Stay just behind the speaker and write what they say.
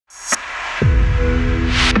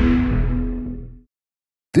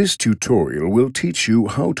This tutorial will teach you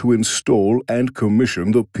how to install and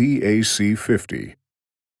commission the PAC50.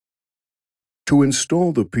 To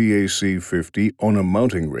install the PAC50 on a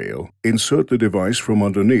mounting rail, insert the device from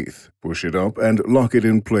underneath, push it up and lock it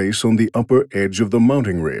in place on the upper edge of the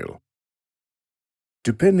mounting rail.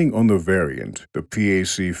 Depending on the variant, the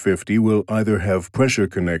PAC50 will either have pressure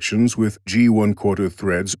connections with G1/4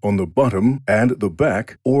 threads on the bottom and the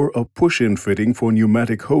back, or a push-in fitting for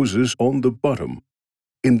pneumatic hoses on the bottom.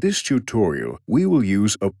 In this tutorial, we will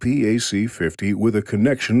use a PAC50 with a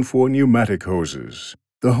connection for pneumatic hoses.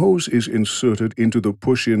 The hose is inserted into the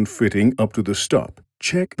push-in fitting up to the stop.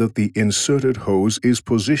 Check that the inserted hose is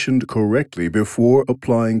positioned correctly before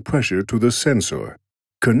applying pressure to the sensor.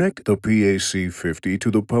 Connect the PAC50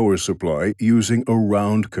 to the power supply using a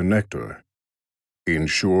round connector.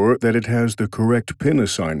 Ensure that it has the correct pin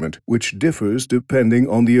assignment, which differs depending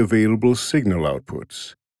on the available signal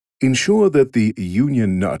outputs. Ensure that the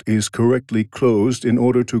union nut is correctly closed in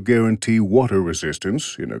order to guarantee water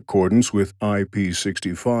resistance in accordance with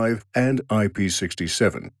IP65 and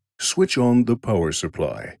IP67. Switch on the power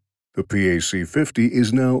supply. The PAC50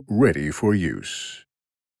 is now ready for use.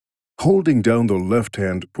 Holding down the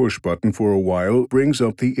left-hand push button for a while brings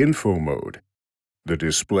up the info mode. The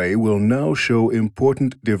display will now show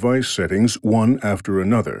important device settings one after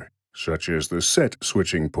another, such as the set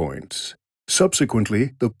switching points.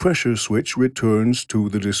 Subsequently, the pressure switch returns to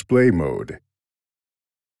the display mode.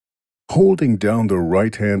 Holding down the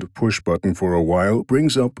right-hand push button for a while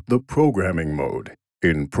brings up the programming mode.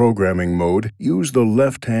 In programming mode, use the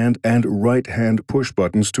left-hand and right-hand push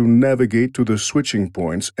buttons to navigate to the switching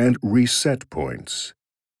points and reset points.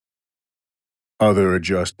 Other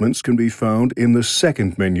adjustments can be found in the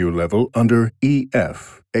second menu level under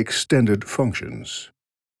EF, Extended Functions.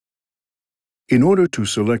 In order to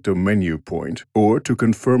select a menu point or to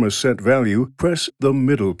confirm a set value, press the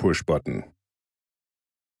middle push button.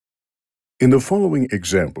 In the following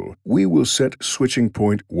example, we will set switching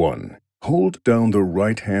point 1. Hold down the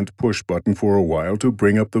right-hand push button for a while to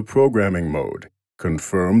bring up the programming mode.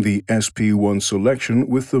 Confirm the SP1 selection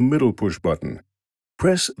with the middle push button.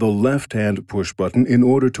 Press the left-hand push button in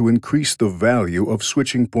order to increase the value of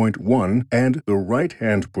switching point 1 and the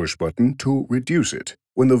right-hand push button to reduce it.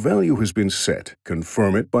 When the value has been set,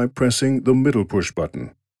 confirm it by pressing the middle push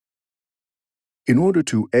button. In order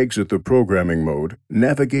to exit the programming mode,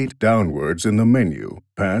 navigate downwards in the menu,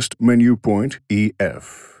 past menu point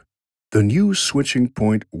EF. The new switching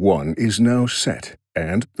point 1 is now set,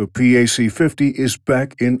 and the PAC50 is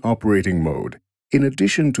back in operating mode. In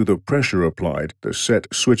addition to the pressure applied, the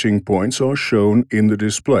set switching points are shown in the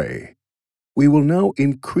display. We will now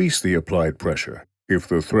increase the applied pressure. If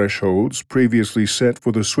the thresholds previously set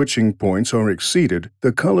for the switching points are exceeded,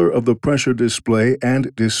 the color of the pressure display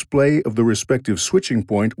and display of the respective switching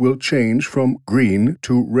point will change from green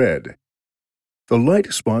to red. The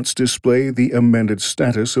light spots display the amended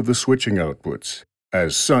status of the switching outputs.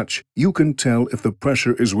 As such, you can tell if the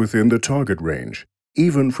pressure is within the target range,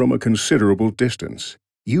 even from a considerable distance.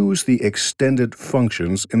 Use the extended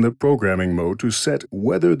functions in the programming mode to set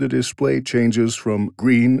whether the display changes from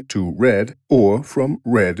green to red or from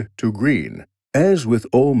red to green. As with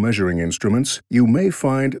all measuring instruments, you may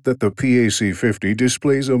find that the PAC50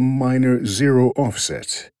 displays a minor zero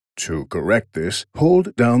offset. To correct this,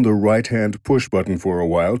 hold down the right-hand push button for a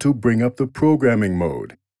while to bring up the programming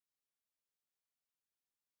mode.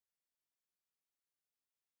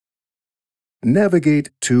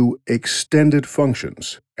 Navigate to Extended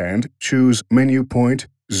Functions and choose Menu Point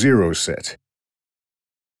 0 Set.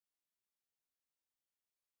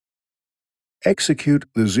 Execute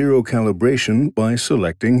the zero calibration by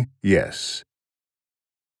selecting Yes.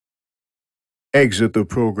 Exit the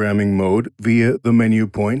programming mode via the menu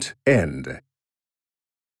point End.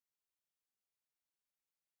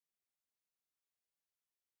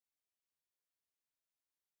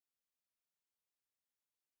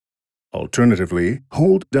 Alternatively,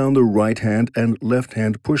 hold down the right-hand and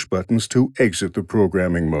left-hand push buttons to exit the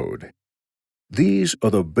programming mode. These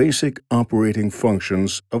are the basic operating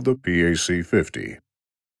functions of the PAC50.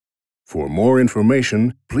 For more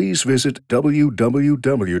information, please visit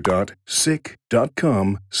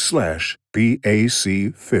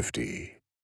www.sick.com/PAC50.